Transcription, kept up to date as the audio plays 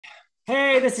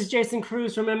Hey, this is Jason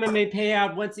Cruz from MMA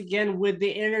Payout once again with the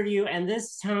interview. And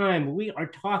this time we are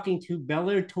talking to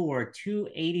Bellator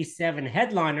 287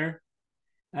 headliner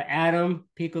Adam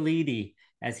Piccolotti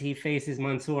as he faces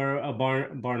Mansour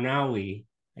Barnawi.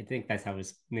 I think that's how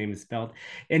his name is spelled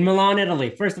in Milan, Italy.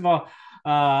 First of all,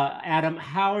 Adam,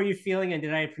 how are you feeling? And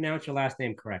did I pronounce your last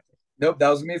name correctly? Nope, that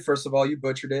was me. First of all, you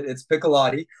butchered it. It's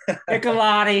Piccolotti.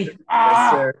 Piccolotti. Yes,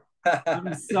 Ah, sir.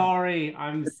 I'm sorry.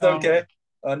 I'm It's okay. sorry.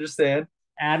 Understand.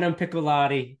 Adam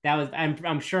Piccolotti. That was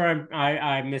I'm sure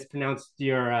I mispronounced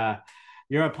your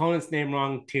opponent's name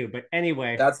wrong too. But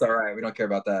anyway, That's all right. We don't care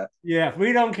about that. yeah,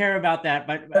 we don't care about that.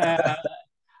 But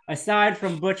aside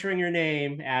from butchering your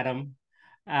name, Adam,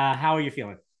 how are you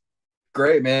feeling?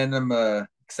 Great, man. I'm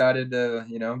excited to,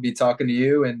 be talking to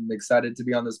you and excited to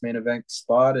be on this main event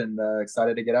spot and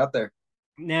excited to get out there.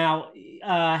 Now,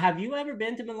 have you ever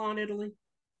been to Milan, Italy?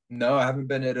 No, I haven't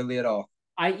been to Italy at all.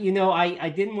 I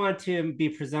didn't want to be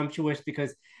presumptuous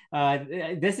because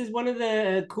this is one of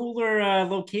the cooler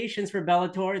locations for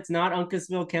Bellator. It's not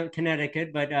Uncasville,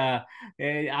 Connecticut, but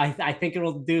I think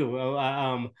it'll do.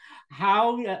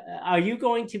 How are you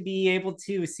going to be able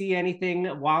to see anything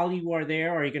while you are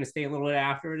there, or are you going to stay a little bit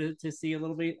after to see a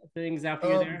little bit things after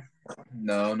you're Um, there?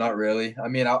 no, not really. I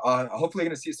mean, I'm hopefully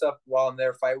going to see stuff while I'm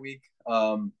there fight week.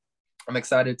 I'm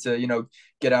excited to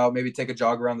get out, maybe take a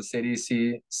jog around the city,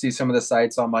 see some of the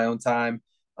sights on my own time.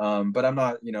 But I'm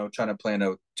not trying to plan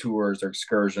out tours or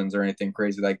excursions or anything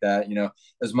crazy like that.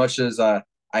 As much as I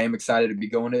am excited to be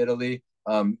going to Italy.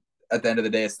 At the end of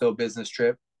the day, it's still a business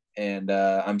trip, and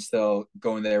I'm still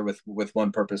going there with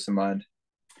one purpose in mind.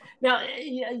 Now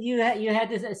you had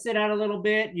to sit out a little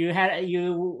bit. You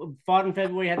fought in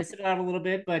February. You had to sit out a little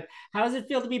bit. But how does it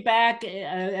feel to be back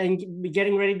and be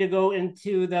getting ready to go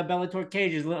into the Bellator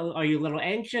cages? Are you a little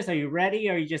anxious? Are you ready?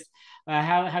 Are you just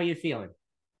how are you feeling?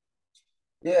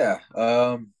 Yeah,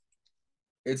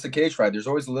 it's a cage fight. There's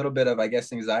always a little bit of, I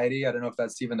guess, anxiety. I don't know if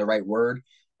that's even the right word.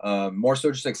 More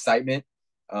so just excitement.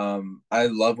 I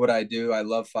love what I do. I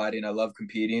love fighting. I love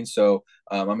competing. So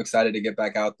I'm excited to get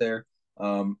back out there.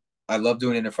 I love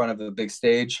doing it in front of a big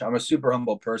stage. I'm a super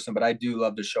humble person, but I do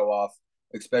love to show off,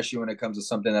 especially when it comes to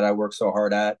something that I work so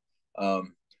hard at.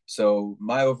 So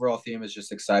my overall theme is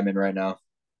just excitement right now.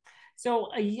 So,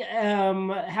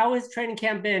 how has training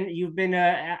camp been? You've been,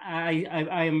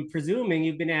 I am presuming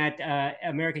you've been at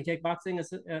American Kickboxing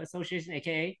Association,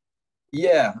 aka.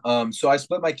 Yeah. So I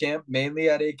split my camp mainly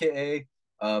at AKA.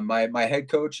 My head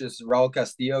coach is Raul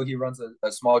Castillo. He runs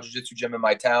a small jiu-jitsu gym in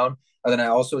my town. And then I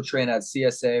also train at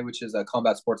CSA, which is a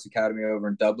combat sports academy over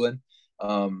in Dublin.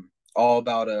 All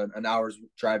about an hour's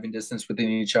driving distance within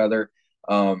each other.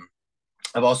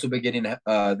 I've also been getting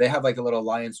they have like a little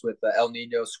alliance with the El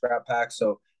Nino Scrap Pack,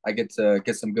 so I get to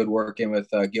get some good work in with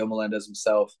Gil Melendez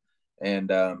himself,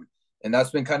 and um, and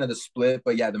that's been kind of the split.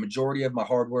 But yeah, the majority of my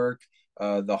hard work,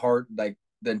 the hard like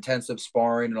the intensive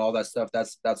sparring and all that stuff,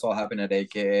 that's all happened at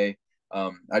AKA.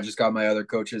 I just got my other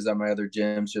coaches at my other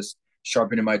gyms, just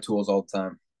sharpening my tools all the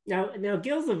time. Now,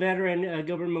 Gil's a veteran.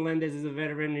 Gilbert Melendez is a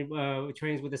veteran.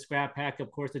 Trains with the Scrap Pack,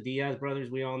 of course, the Diaz brothers.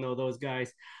 We all know those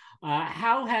guys.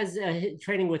 How has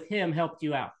training with him helped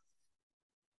you out?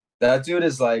 That dude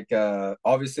is like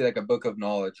obviously like a book of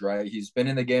knowledge, right? He's been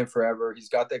in the game forever. He's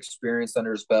got the experience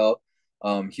under his belt.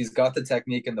 He's got the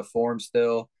technique and the form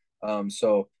still.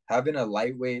 So having a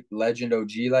lightweight legend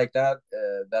OG like that,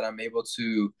 that I'm able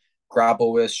to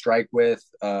grapple with, strike with,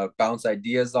 bounce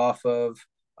ideas off of.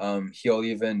 He'll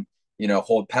even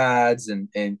hold pads and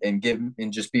give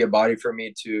and just be a body for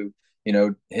me to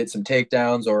hit some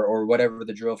takedowns or whatever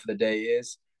the drill for the day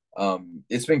is.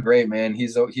 It's been great, man.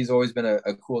 He's always been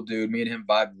a cool dude. Me and him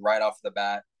vibe right off the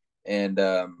bat, and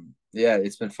yeah,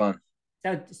 it's been fun.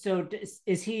 So,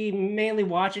 is he mainly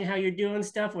watching how you're doing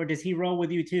stuff, or does he roll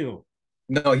with you too?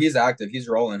 No, he's active. He's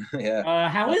rolling. Yeah,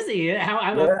 How is he?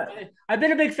 yeah. I've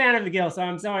been a big fan of Miguel, so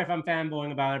I'm sorry if I'm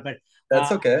fanboying about it. But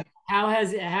That's okay.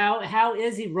 how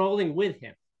is he rolling with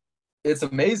him? It's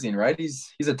amazing, right?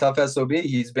 He's a tough sob.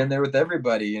 He's been there with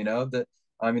everybody. That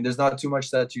I mean, there's not too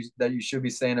much that you should be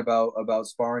saying about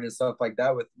sparring and stuff like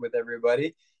that with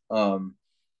everybody. Um,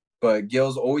 but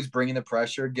Gil's always bringing the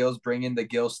pressure. Gil's bringing the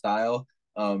Gil style.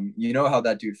 You know how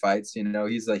that dude fights.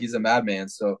 He's a madman.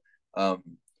 So um,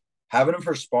 having him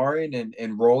for sparring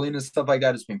and rolling and stuff like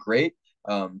that has been great.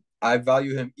 I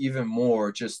value him even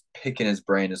more just picking his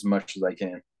brain as much as I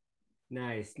can.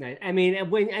 Nice, nice. I mean,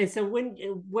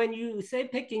 when you say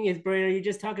picking his brain, are you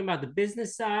just talking about the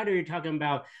business side, or you're talking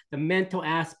about the mental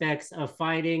aspects of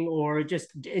fighting, or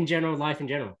just in general life in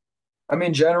general? I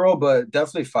mean, general, but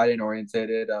definitely fighting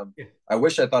orientated. Yeah. I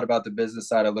wish I thought about the business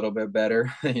side a little bit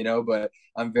better, but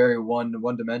I'm very one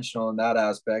dimensional in that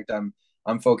aspect.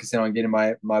 I'm focusing on getting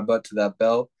my butt to that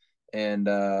belt, and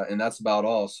that's about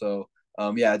all. So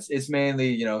yeah, it's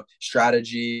mainly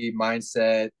strategy,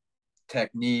 mindset,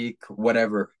 technique,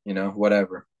 whatever,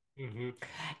 whatever. Mhm.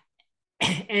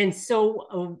 And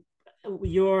so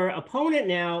your opponent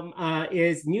now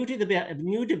is new to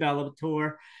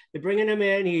Bellator. They're bringing him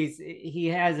in. He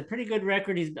has a pretty good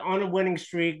record. He's on a winning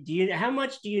streak. How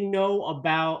much do you know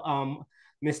about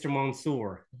Mr.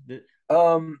 Mansour?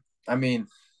 Um, I mean,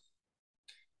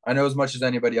 I know as much as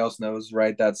anybody else knows,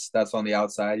 right? That's on the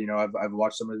outside. I've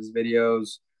watched some of his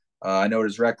videos. I know what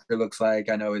his record looks like.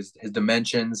 I know his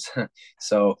dimensions.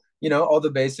 So all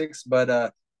the basics.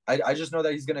 But I just know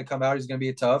that he's gonna come out. He's gonna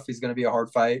be tough. He's gonna be a hard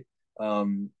fight.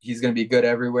 He's gonna be good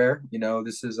everywhere.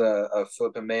 This is a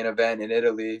flipping main event in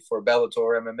Italy for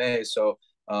Bellator MMA. So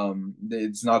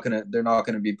they're not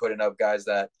gonna be putting up guys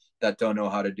that don't know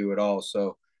how to do it all.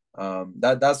 So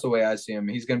that's the way I see him.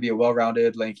 He's gonna be a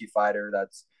well-rounded, lanky fighter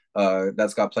that's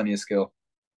got plenty of skill.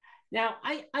 Now,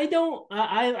 I don't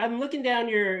I'm looking down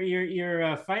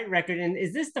your fight record, and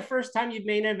is this the first time you've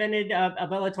main evented a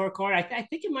Bellator card? I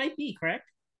think it might be correct.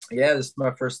 Yeah, this is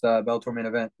my first Bellator main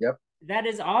event. Yep. That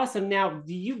is awesome. Now,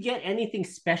 do you get anything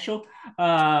special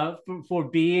for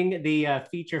being the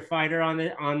feature fighter on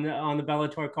the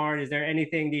Bellator card? Is there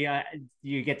anything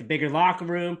you get the bigger locker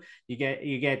room? You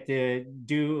get to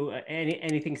do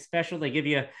anything special? They give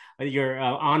you your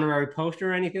honorary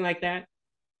poster or anything like that?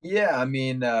 Yeah, I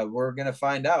mean, we're gonna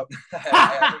find out.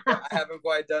 I haven't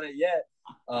quite done it yet.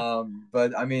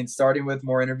 But I mean, starting with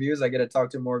more interviews, I get to talk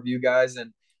to more of you guys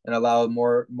and allow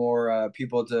more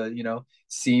people to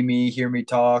see me, hear me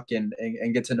talk, and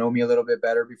get to know me a little bit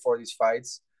better before these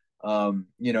fights.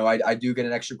 I do get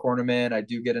an extra cornerman. I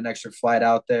do get an extra flight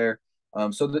out there.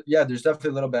 Yeah, there's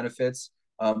definitely little benefits.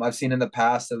 I've seen in the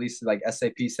past, at least like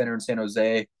SAP Center in San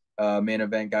Jose, main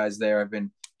event guys there have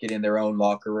been getting their own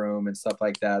locker room and stuff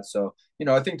like that. So,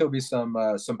 I think there'll be some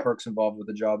perks involved with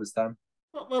the job this time.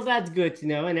 Well, that's good to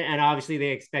know, and obviously they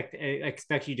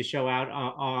expect you to show out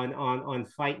on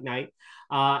fight night.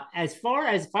 As far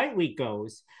as fight week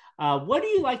goes, what do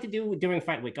you like to do during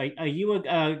fight week? Are you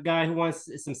a guy who wants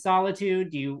some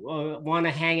solitude? Do you want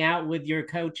to hang out with your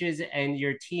coaches and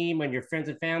your team and your friends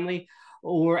and family,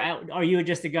 or are you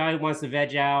just a guy who wants to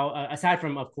veg out? Aside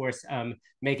from, of course,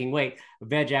 making weight,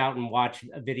 veg out and watch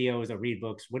videos or read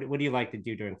books. What do you like to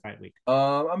do during fight week?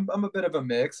 I'm a bit of a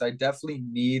mix. I definitely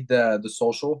need the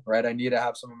social, right? I need to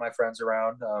have some of my friends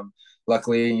around.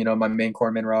 Luckily, my main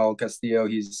corpsman Raul Castillo,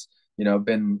 he's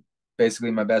been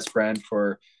basically my best friend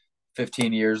for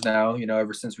 15 years now.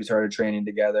 Ever since we started training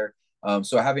together.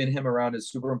 So having him around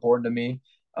is super important to me.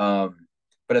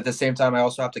 But at the same time, I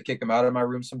also have to kick him out of my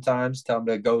room sometimes, tell him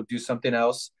to go do something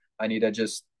else. I need to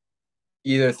just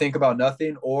either think about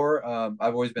nothing or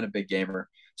I've always been a big gamer,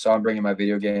 so I'm bringing my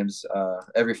video games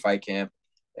every fight camp,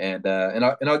 and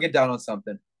I'll get down on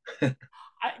something.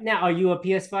 Now, are you a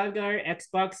PS5 guy or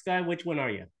Xbox guy? Which one are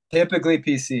you? Typically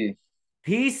PC.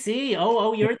 PC.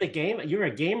 Oh, you're the game. You're a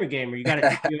gamer. You got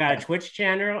a Twitch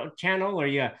channel, or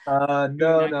you doing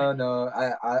No, that? no, no.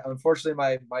 I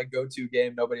unfortunately my go-to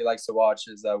game nobody likes to watch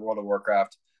is World of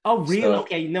Warcraft. Oh, really? So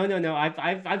Okay. No.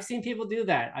 I've seen people do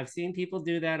that. I've seen people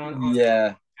do that on the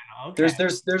yeah, channel. Okay.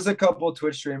 there's a couple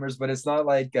Twitch streamers, but it's not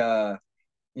like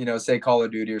say Call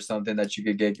of Duty or something that you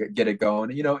could get it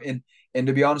going. And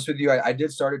to be honest with you, I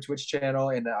did start a Twitch channel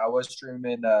and I was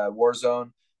streaming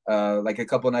Warzone like a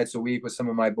couple nights a week with some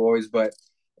of my boys, but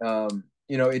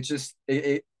it's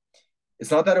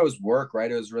not that it was work,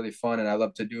 right? It was really fun and I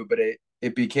love to do it, but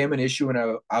it became an issue when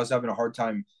I was having a hard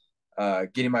time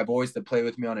getting my boys to play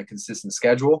with me on a consistent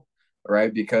schedule,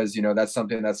 right? Because that's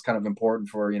something that's kind of important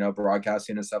for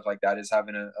broadcasting and stuff like that, is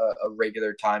having a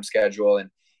regular time schedule.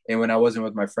 And when I wasn't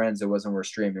with my friends, it wasn't worth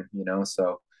streaming,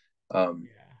 so um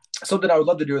Yeah. something I would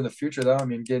love to do in the future, though. I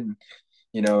mean,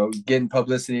 getting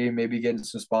publicity, maybe getting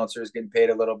some sponsors, getting paid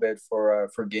a little bit for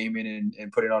gaming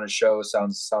and putting on a show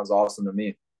sounds awesome to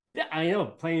me. Yeah, I know.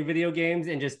 Playing video games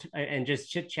and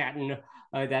just chit chatting.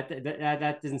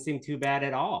 That doesn't seem too bad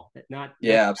at all. Not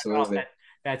Yeah, at all. absolutely.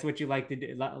 That's what you like to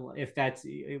do if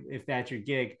that's your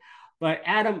gig. But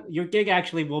Adam, your gig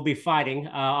actually will be fighting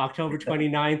October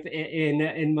 29th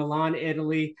in Milan,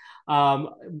 Italy.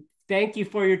 Thank you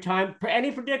for your time.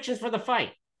 Any predictions for the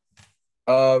fight?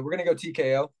 We're gonna go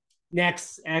TKO.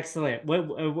 Next, excellent. What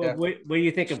Yeah, what are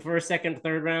you thinking? First, second,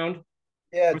 third round?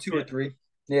 yeah, Or two or fifth? three.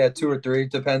 Yeah, two or three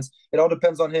depends. It all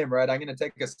depends on him, right? I'm gonna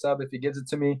take a sub if he gives it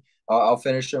to me. I'll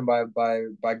finish him by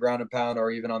ground and pound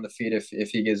or even on the feet if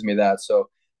he gives me that. So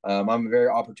I'm a very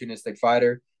opportunistic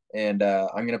fighter, and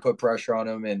I'm gonna put pressure on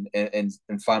him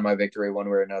and find my victory one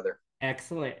way or another.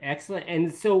 Excellent, excellent.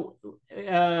 And so,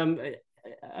 um,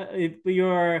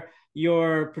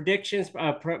 your predictions,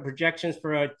 projections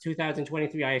for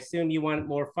 2023. I assume you want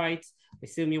more fights. I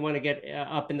assume you want to get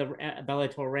up in the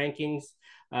Bellator rankings.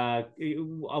 Are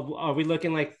we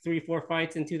looking like 3, 4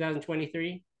 fights in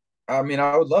 2023? I mean,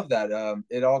 I would love that.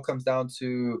 It all comes down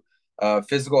to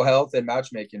physical health and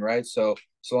matchmaking, right? So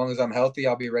long as I'm healthy,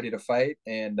 I'll be ready to fight.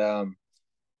 And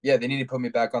yeah, they need to put me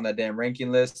back on that damn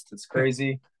ranking list. It's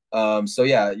crazy. So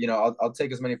yeah, I'll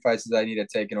take as many fights as I need to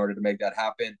take in order to make that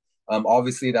happen.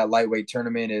 Obviously, that lightweight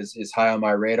tournament is high on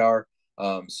my radar.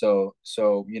 So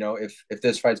if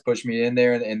this fight's push me in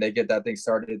there and they get that thing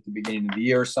started at the beginning of the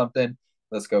year or something,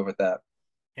 let's go with that.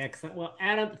 Excellent. Well,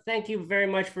 Adam, thank you very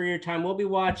much for your time. We'll be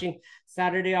watching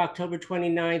Saturday, October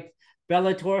 29th.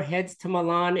 Bellator heads to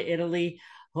Milan, Italy.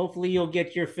 Hopefully, you'll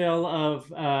get your fill of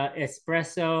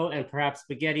espresso and perhaps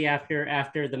spaghetti after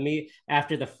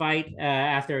the fight,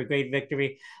 after a great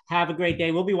victory. Have a great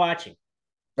day. We'll be watching.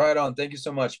 Right on. Thank you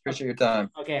so much. Okay. Appreciate your time.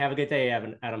 Okay. Have a good day,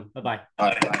 Adam. Bye bye. All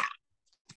right. Bye.